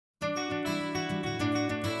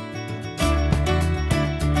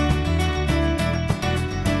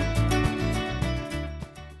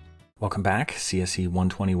Welcome back, CSE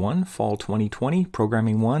 121, Fall 2020,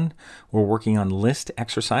 Programming 1. We're working on list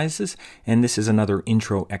exercises, and this is another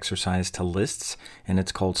intro exercise to lists, and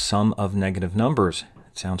it's called Sum of Negative Numbers.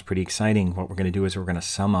 It sounds pretty exciting. What we're going to do is we're going to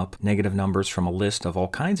sum up negative numbers from a list of all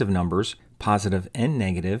kinds of numbers, positive and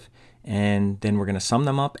negative, and then we're going to sum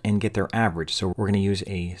them up and get their average. So we're going to use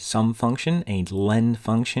a sum function, a len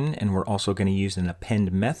function, and we're also going to use an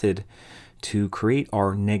append method to create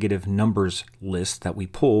our negative numbers list that we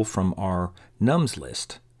pull from our nums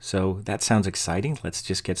list. So that sounds exciting. Let's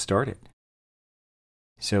just get started.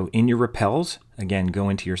 So in your repels, again, go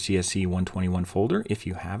into your CSE 121 folder if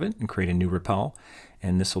you have it and create a new repel.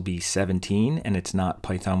 And this will be 17, and it's not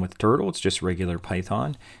Python with turtle, it's just regular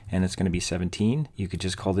Python, and it's going to be 17. You could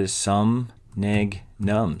just call this sum neg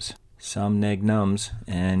nums. Sum neg nums,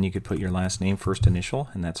 and you could put your last name, first initial,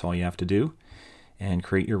 and that's all you have to do. And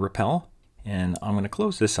create your repel. And I'm going to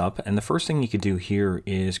close this up, and the first thing you could do here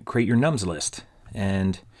is create your nums list.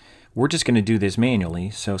 And we're just going to do this manually,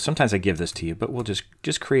 so sometimes I give this to you, but we'll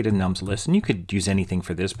just create a nums list. And you could use anything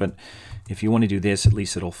for this, but if you want to do this, at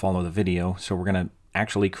least it'll follow the video. So we're going to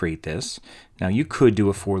actually create this. Now you could do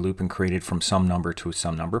a for loop and create it from some number to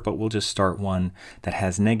some number, but we'll just start one that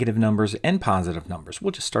has negative numbers and positive numbers. We'll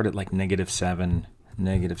just start at like -7,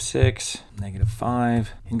 -6, -5,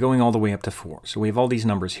 and going all the way up to 4. So we have all these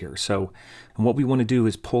numbers here. So what we want to do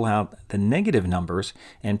is pull out the negative numbers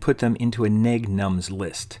and put them into a neg nums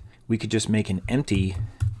list. We could just make an empty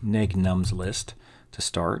neg nums list to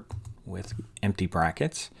start with empty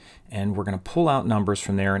brackets, and we're going to pull out numbers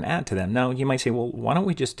from there and add to them. Now you might say, well, why don't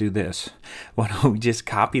we just do this? Why don't we just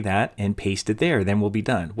copy that and paste it there? Then we'll be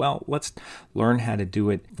done. Well, let's learn how to do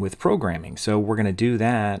it with programming. So we're going to do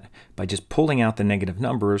that by just pulling out the negative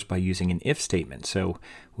numbers by using an if statement. So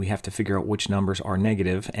we have to figure out which numbers are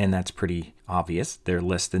negative, and that's pretty obvious. They're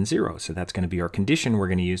less than 0. So that's going to be our condition we're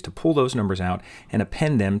going to use to pull those numbers out and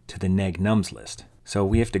append them to the neg nums list. So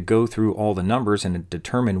we have to go through all the numbers and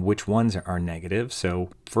determine which ones are negative. So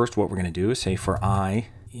first what we're going to do is say for I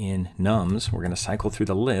in nums, we're going to cycle through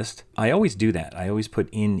the list. I always do that. I always put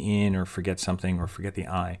in or forget something or forget the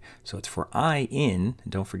I. So it's for I in,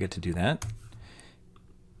 don't forget to do that.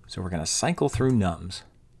 So we're going to cycle through nums.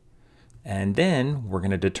 And then we're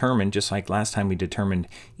going to determine, just like last time we determined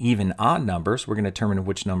even odd numbers, we're going to determine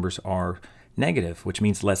which numbers are negative, which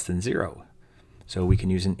means less than 0. So we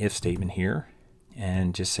can use an if statement here.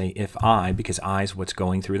 And just say if I, because I is what's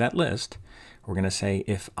going through that list, we're going to say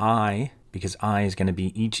if I, because I is going to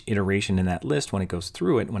be each iteration in that list when it goes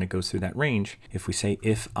through it, when it goes through that range. If we say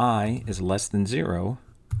if I is less than 0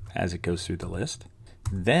 as it goes through the list,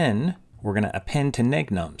 then we're going to append to neg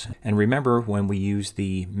nums. And remember, when we use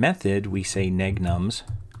the method, we say neg nums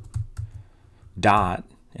dot,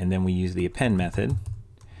 and then we use the append method.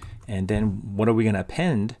 And then what are we going to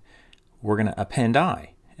append? We're going to append I.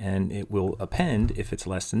 And it will append if it's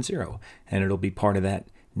less than 0. And it'll be part of that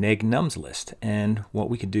neg nums list. And what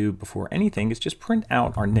we could do before anything is just print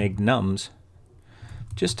out our neg nums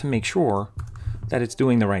just to make sure that it's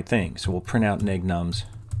doing the right thing. So we'll print out neg nums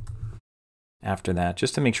after that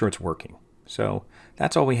just to make sure it's working. So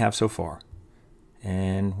that's all we have so far.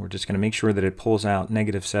 And we're just going to make sure that it pulls out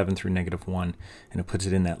 -7 through -1 and it puts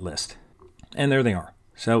it in that list. And there they are.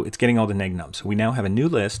 So it's getting all the neg nums. So we now have a new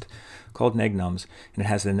list called neg nums, and it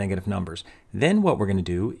has the negative numbers. Then what we're going to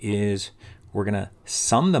do is we're going to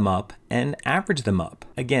sum them up and average them up.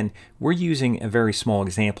 Again, we're using a very small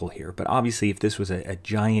example here, but obviously if this was a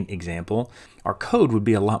giant example, our code would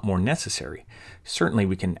be a lot more necessary. Certainly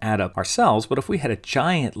we can add up ourselves, but if we had a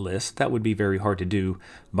giant list, that would be very hard to do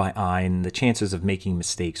by eye, and the chances of making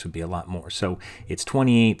mistakes would be a lot more. So it's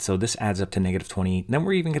 28, so this adds up to -28. And then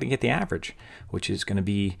we're even going to get the average, which is going to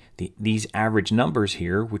be these average numbers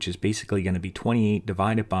here, which is basically going to be 28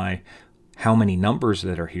 divided by how many numbers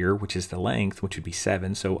that are here, which is the length, which would be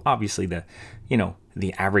 7. So obviously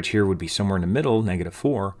the average here would be somewhere in the middle,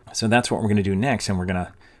 -4. So that's what we're going to do next, and we're going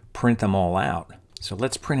to print them all out. So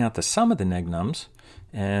let's print out the sum of the neg nums,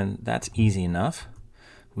 and that's easy enough.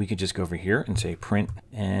 We could just go over here and say print,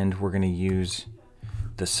 and we're going to use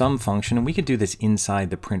the sum function, and we could do this inside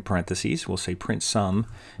the print parentheses. We'll say print sum,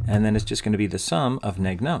 and then it's just going to be the sum of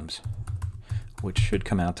neg nums, which should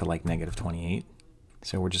come out to like -28.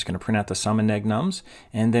 So we're just going to print out the sum of neg nums,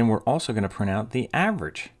 and then we're also going to print out the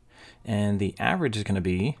average. And the average is going to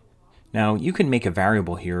be, now you can make a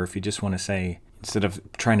variable here if you just want to say, instead of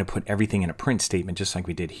trying to put everything in a print statement just like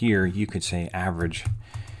we did here, you could say average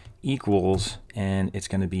equals, and it's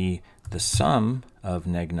going to be the sum of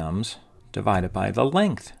neg nums divided by the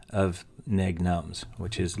length of neg nums,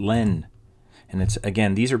 which is len. And it's,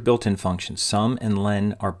 again, these are built-in functions. Sum and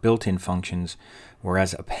len are built-in functions,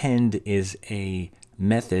 whereas append is a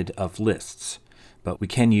method of lists. But we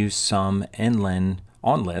can use sum and len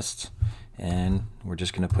on lists, and we're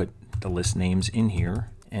just going to put the list names in here,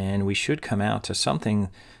 and we should come out to something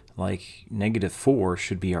like -4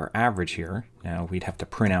 should be our average here. Now we'd have to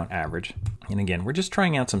print out average. And again, we're just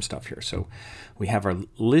trying out some stuff here. So we have our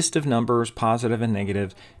list of numbers, positive and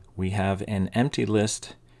negative. We have an empty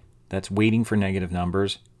list that's waiting for negative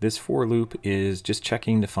numbers. This for loop is just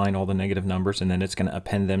checking to find all the negative numbers, and then it's going to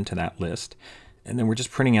append them to that list. And then we're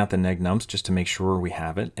just printing out the neg nums just to make sure we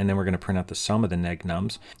have it. And then we're going to print out the sum of the neg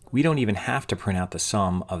nums. We don't even have to print out the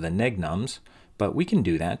sum of the neg nums, but we can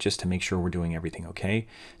do that just to make sure we're doing everything okay.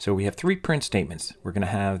 So we have 3 print statements. We're going to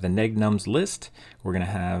have the neg nums list. We're going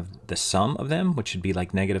to have the sum of them, which should be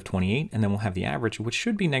like -28. And then we'll have the average, which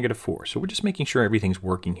should be -4. So we're just making sure everything's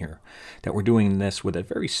working here, that we're doing this with a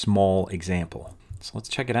very small example. So let's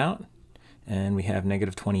check it out. And we have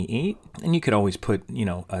 -28, and you could always put, you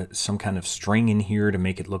know, some kind of string in here to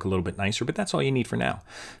make it look a little bit nicer, but that's all you need for now.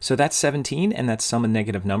 So that's 17, and that's sum of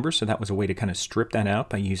negative numbers. So that was a way to kind of strip that out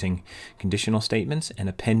by using conditional statements and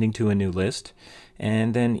appending to a new list,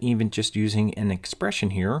 and then even just using an expression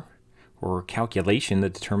here or calculation to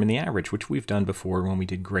determine the average, which we've done before when we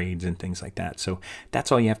did grades and things like that. So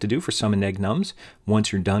that's all you have to do for sum and neg nums.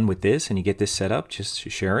 Once you're done with this and you get this set up, just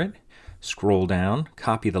share it. Scroll down,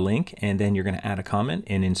 copy the link, and then you're going to add a comment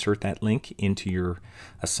and insert that link into your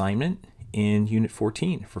assignment in Unit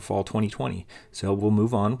 14 for Fall 2020. So we'll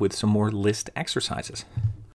move on with some more list exercises.